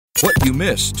What you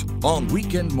missed on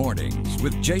Weekend Mornings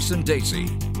with Jason Dacey.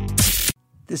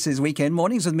 This is Weekend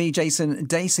Mornings with me, Jason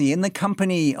Dacey, in the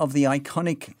company of the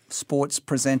iconic sports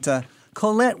presenter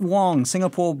Colette Wong,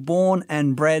 Singapore born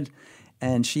and bred.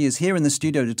 And she is here in the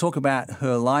studio to talk about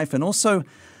her life and also,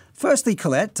 firstly,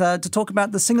 Colette, to talk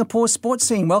about the Singapore sports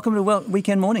scene. Welcome to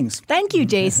Weekend Mornings. Thank you,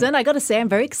 Jason. I got to say, I'm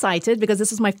very excited because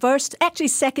this is my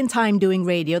second time doing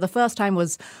radio. The first time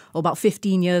was about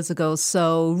 15 years ago.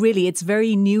 So really, it's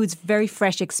very new. It's very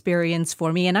fresh experience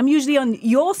for me. And I'm usually on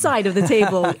your side of the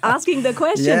table asking the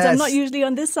questions. Yes. I'm not usually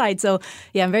on this side. So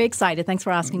yeah, I'm very excited. Thanks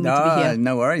for asking me to be here.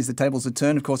 No worries. The tables are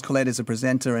turned. Of course, Colette is a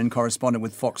presenter and correspondent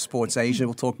with Fox Sports Asia.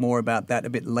 We'll talk more about that a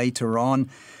bit later on.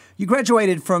 You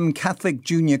graduated from Catholic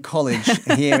Junior College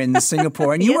here in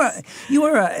Singapore, and Yes. you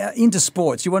were into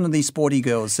sports. You're one of these sporty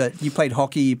girls. You played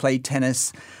hockey, you played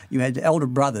tennis, you had elder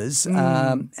brothers.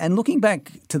 And looking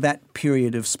back to that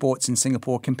period of sports in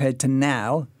Singapore compared to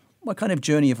now, what kind of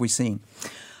journey have we seen?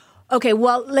 Okay,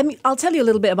 well, I'll tell you a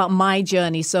little bit about my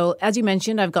journey. So, as you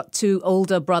mentioned, I've got two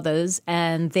older brothers,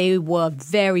 and they were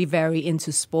very, very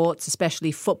into sports,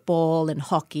 especially football and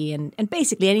hockey and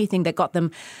basically anything that got them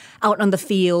out on the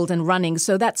field and running.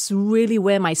 So that's really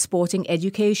where my sporting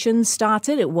education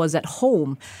started. It was at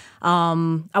home.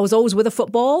 I was always with a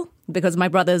football because my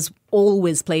brothers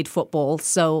always played football.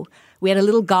 So we had a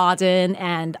little garden,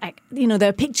 and there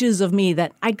are pictures of me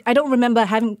that I don't remember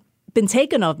having been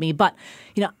taken of me, but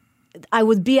I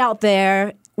would be out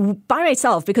there by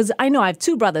myself because I know I have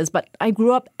two brothers, but I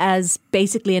grew up as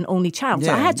basically an only child. Yeah,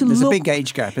 so I had to there's a big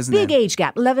age gap, isn't there? Big age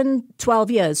gap, 11,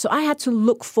 12 years. So I had to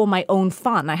look for my own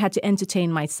fun. I had to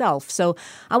entertain myself. So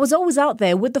I was always out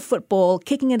there with the football,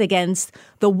 kicking it against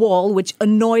the wall, which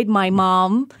annoyed my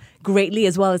mom greatly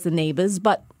as well as the neighbors.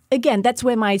 But again, that's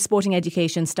where my sporting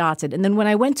education started. And then when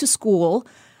I went to school,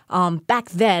 back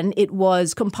then, it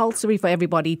was compulsory for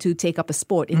everybody to take up a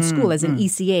sport in school as an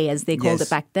ECA, as they called it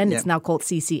back then. It's now called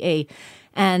CCA.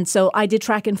 And so I did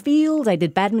track and field. I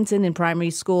did badminton in primary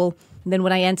school. And then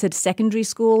when I entered secondary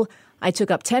school, I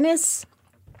took up tennis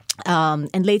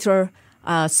and later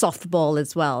softball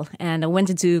as well. And I went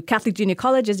into Catholic Junior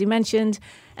College, as you mentioned,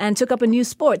 and took up a new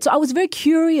sport. So I was very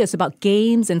curious about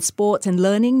games and sports and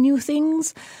learning new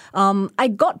things. I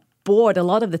got bored a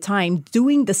lot of the time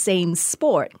doing the same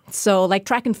sport. So like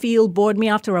track and field bored me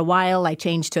after a while. I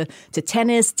changed to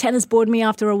tennis. Tennis bored me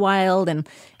after a while. And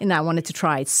I wanted to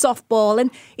try softball. And,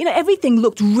 everything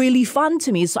looked really fun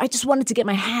to me. So I just wanted to get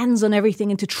my hands on everything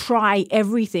and to try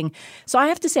everything. So I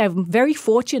have to say I'm very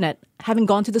fortunate having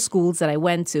gone to the schools that I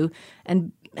went to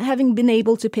and having been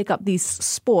able to pick up these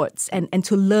sports and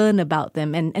to learn about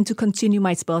them and to continue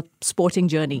my sporting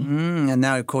journey. And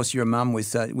now, of course, you're a mum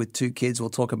with two kids. We'll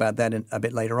talk about that a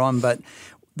bit later on. But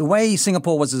the way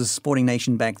Singapore was as a sporting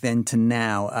nation back then to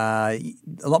now, a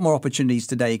lot more opportunities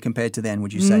today compared to then,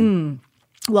 would you say?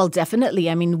 Well, definitely.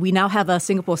 I mean, we now have a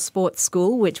Singapore sports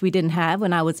school, which we didn't have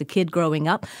when I was a kid growing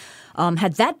up.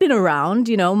 Had that been around,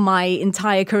 my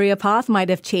entire career path might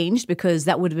have changed because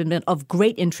that would have been of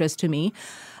great interest to me.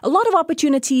 A lot of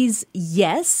opportunities,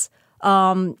 yes.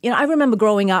 I remember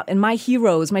growing up and my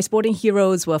sporting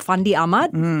heroes were Fandi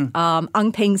Ahmad,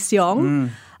 Ang Peng Siong,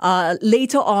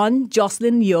 later on,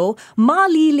 Jocelyn Yeo, Ma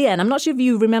Li Lian. I'm not sure if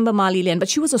you remember Ma Li Lian, but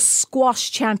she was a squash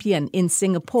champion in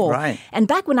Singapore. Right. And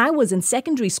back when I was in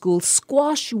secondary school,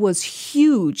 squash was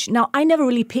huge. Now, I never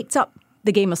really picked up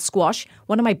the game of squash.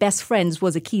 One of my best friends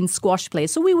was a keen squash player,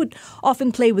 so we would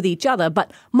often play with each other.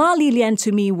 But Ma Li Lian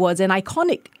to me was an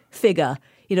iconic figure,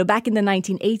 back in the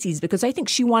 1980s, because I think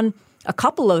she won a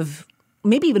couple of,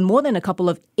 maybe even more than a couple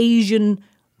of Asian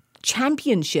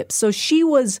championships. So she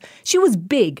was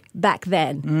big back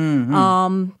then.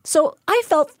 So I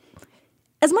felt,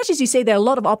 as much as you say there are a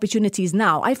lot of opportunities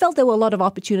now, I felt there were a lot of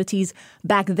opportunities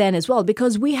back then as well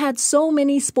because we had so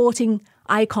many sporting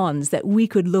icons that we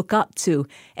could look up to.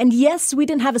 And yes, we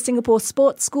didn't have a Singapore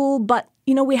sports school, but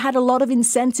we had a lot of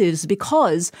incentives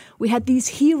because we had these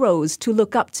heroes to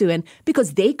look up to. And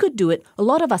because they could do it, a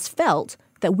lot of us felt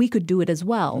that we could do it as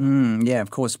well. Yeah,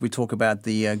 of course, we talk about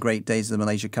the great days of the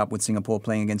Malaysia Cup with Singapore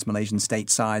playing against Malaysian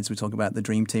state sides. We talk about the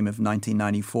dream team of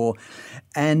 1994.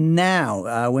 And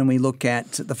now, when we look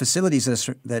at the facilities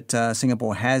that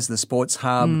Singapore has, the sports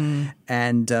hub,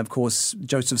 and, of course,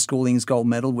 Joseph Schooling's gold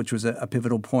medal, which was a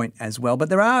pivotal point as well. But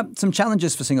there are some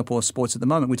challenges for Singapore sports at the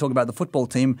moment. We talk about the football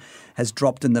team has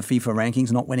dropped in the FIFA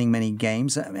rankings, not winning many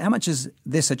games. How much is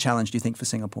this a challenge, do you think, for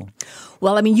Singapore?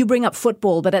 Well, I mean, you bring up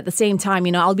football, but at the same time,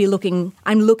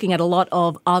 I'm looking at a lot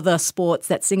of other sports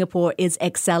that Singapore is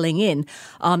excelling in.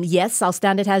 Yes, our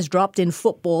standard has dropped in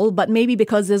football, but maybe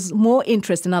because there's more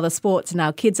interest in other sports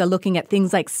now. Kids are looking at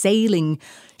things like sailing,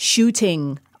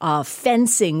 shooting,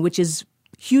 fencing, which is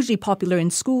hugely popular in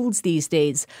schools these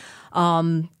days,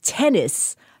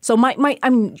 tennis. So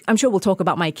I'm sure we'll talk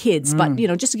about my kids, but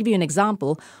just to give you an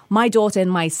example, my daughter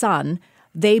and my son,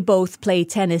 they both play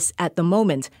tennis at the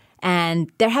moment.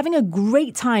 And they're having a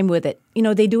great time with it.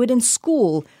 They do it in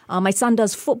school. My son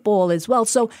does football as well.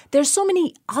 So there's so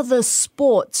many other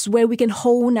sports where we can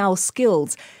hone our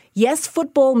skills. Yes,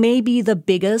 football may be the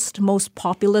biggest, most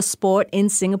popular sport in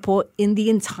Singapore in the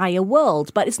entire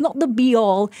world, but it's not the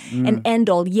be-all and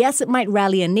end-all. Yes, it might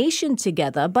rally a nation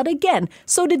together, but again,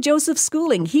 so did Joseph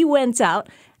Schooling. He went out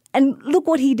and look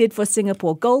what he did for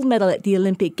Singapore, gold medal at the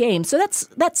Olympic Games. So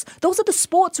those are the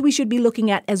sports we should be looking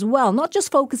at as well, not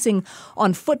just focusing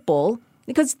on football,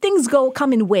 because things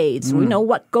come in waves. We know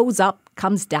what goes up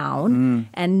comes down,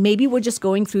 and maybe we're just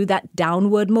going through that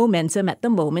downward momentum at the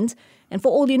moment. And for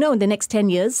all you know, in the next 10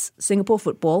 years, Singapore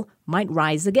football might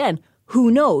rise again. Who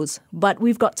knows? But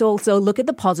we've got to also look at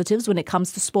the positives when it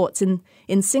comes to sports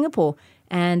in Singapore.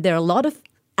 And there are a lot of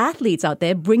athletes out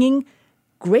there bringing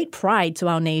great pride to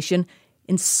our nation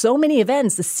in so many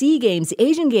events, the SEA Games, the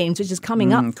Asian Games, which is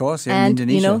coming up. Of course, yeah, in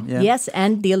Indonesia. Yes,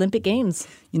 and the Olympic Games.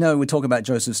 We talk about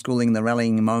Joseph Schooling, the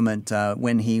rallying moment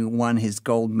when he won his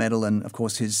gold medal and, of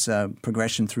course, his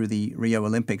progression through the Rio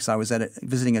Olympics. I was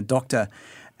visiting a doctor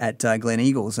at Glen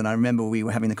Eagles, and I remember we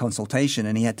were having the consultation,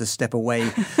 and he had to step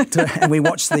away, and we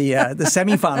watched the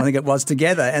semi-final, I think it was,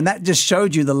 together, and that just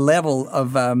showed you the level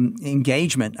of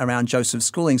engagement around Joseph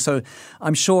Schooling. So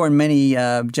I'm sure in many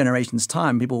generations'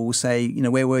 time, people will say,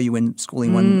 where were you when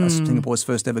Schooling won Singapore's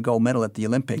first ever gold medal at the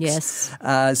Olympics?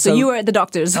 Yes. So you were at the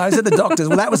doctors. I was at the doctors.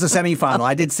 Well, that was the semi-final.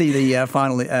 I did see the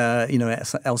final,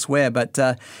 elsewhere. But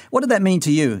what did that mean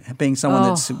to you, being someone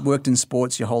that's worked in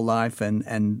sports your whole life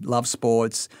and loves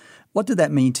sports? What did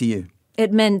that mean to you?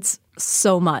 It meant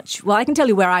so much. Well, I can tell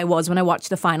you where I was when I watched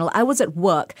the final. I was at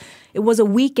work. It was a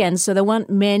weekend, so there weren't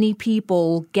many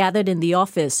people gathered in the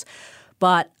office.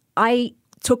 But I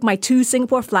took my 2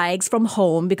 Singapore flags from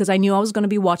home because I knew I was going to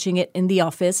be watching it in the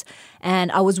office.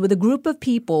 And I was with a group of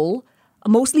people,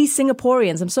 mostly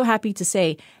Singaporeans, I'm so happy to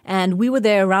say. And we were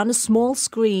there around a small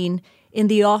screen in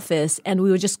the office, and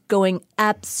we were just going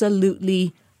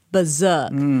absolutely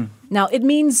berserk. Now, it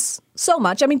means so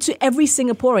much. I mean, to every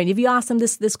Singaporean, if you ask them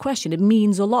this question, it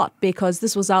means a lot because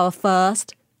this was our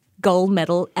first gold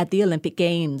medal at the Olympic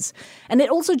Games. And it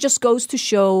also just goes to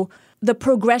show the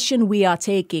progression we are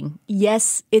taking.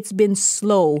 Yes, it's been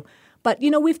slow, but,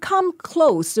 we've come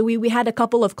close. So we had a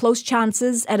couple of close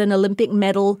chances at an Olympic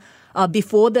medal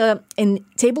in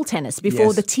table tennis,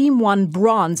 before the team won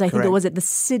bronze. I think it was at the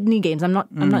Sydney Games. I'm not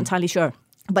entirely sure.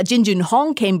 But Jin Jun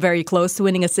Hong came very close to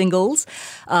winning a singles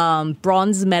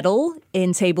bronze medal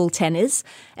in table tennis.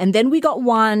 And then we got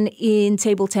one in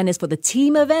table tennis for the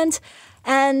team event,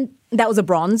 and that was a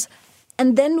bronze.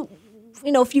 And then,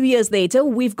 a few years later,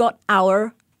 we've got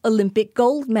our Olympic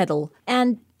gold medal.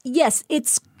 And yes,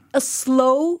 it's a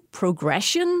slow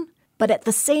progression, but at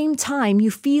the same time,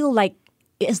 you feel like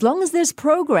as long as there's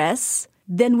progress,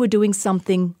 then we're doing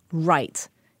something right.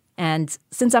 And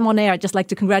since I'm on air, I'd just like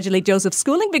to congratulate Joseph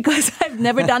Schooling because I've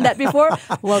never done that before.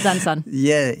 Well done, son.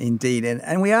 Yeah, indeed.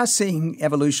 And we are seeing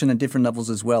evolution at different levels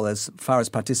as well as far as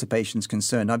participation is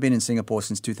concerned. I've been in Singapore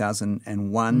since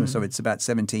 2001, so it's about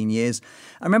 17 years.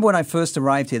 I remember when I first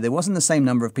arrived here, there wasn't the same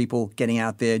number of people getting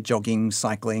out there, jogging,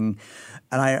 cycling.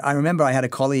 And I remember I had a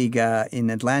colleague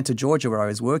in Atlanta, Georgia, where I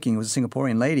was working. It was a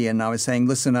Singaporean lady, and I was saying,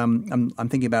 "Listen, I'm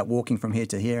thinking about walking from here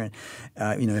to here,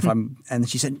 and if I'm." And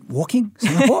she said, "Walking,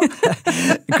 Singapore?"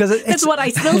 Because that's what I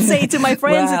still say to my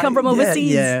friends who come from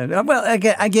overseas. Yeah. Well,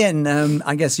 again,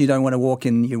 I guess you don't want to walk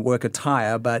in your work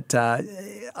attire, but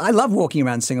I love walking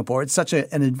around Singapore. It's such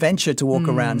an adventure to walk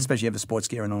around, especially if you have a sports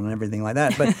gear on and everything like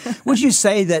that. But would you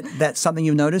say that that's something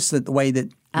you've noticed, that the way that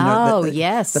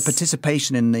yes, the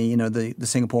participation in the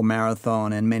Singapore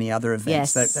Marathon and many other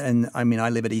events. Yes. And I mean, I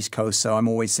live at East Coast, so I'm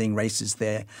always seeing races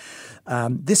there.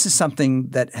 This is something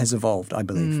that has evolved, I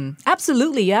believe.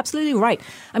 Absolutely. You're absolutely right.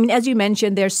 I mean, as you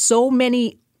mentioned, there's so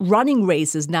many running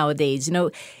races nowadays.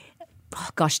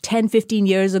 10, 15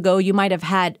 years ago, you might have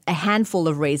had a handful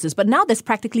of races, but now there's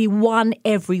practically one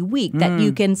every week that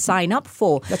you can sign up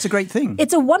for. That's a great thing.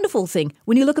 It's a wonderful thing.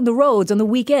 When you look at the roads on the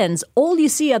weekends, all you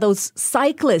see are those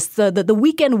cyclists, the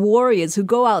weekend warriors who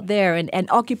go out there and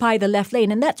occupy the left lane.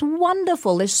 And that's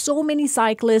wonderful. There's so many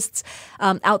cyclists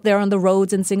out there on the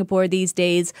roads in Singapore these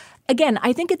days. Again,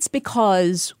 I think it's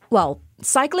because,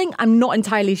 cycling, I'm not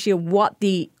entirely sure what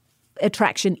the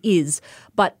attraction is.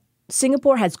 But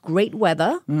Singapore has great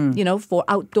weather, for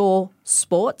outdoor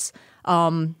sports.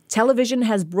 Television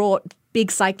has brought big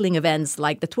cycling events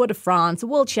like the Tour de France, the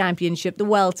World Championship, the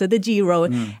Vuelta, the Giro,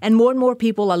 and more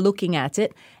people are looking at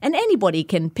it. And anybody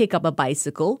can pick up a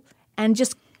bicycle and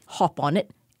just hop on it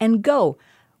and go.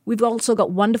 We've also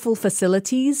got wonderful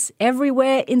facilities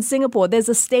everywhere in Singapore. There's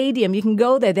a stadium. You can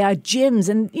go there. There are gyms.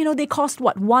 And, they cost,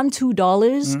 $1,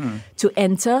 $2 to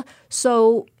enter.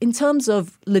 So in terms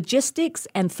of logistics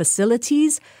and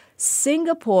facilities,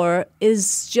 Singapore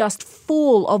is just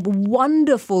full of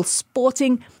wonderful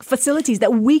sporting facilities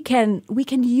that we can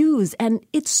use. And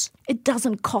it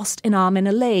doesn't cost an arm and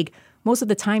a leg. Most of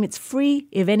the time it's free.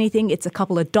 If anything, it's a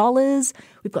couple of dollars.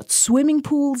 We've got swimming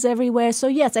pools everywhere. So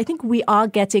yes, I think we are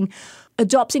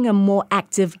adopting a more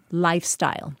active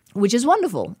lifestyle, which is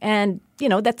wonderful. And,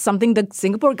 that's something the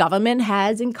Singapore government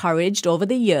has encouraged over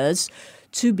the years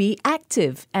to be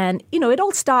active. And, it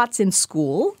all starts in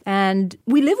school and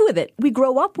we live with it. We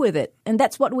grow up with it. And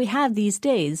that's what we have these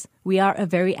days. We are a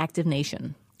very active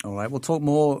nation. All right. We'll talk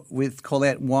more with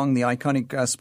Colette Wong, the iconic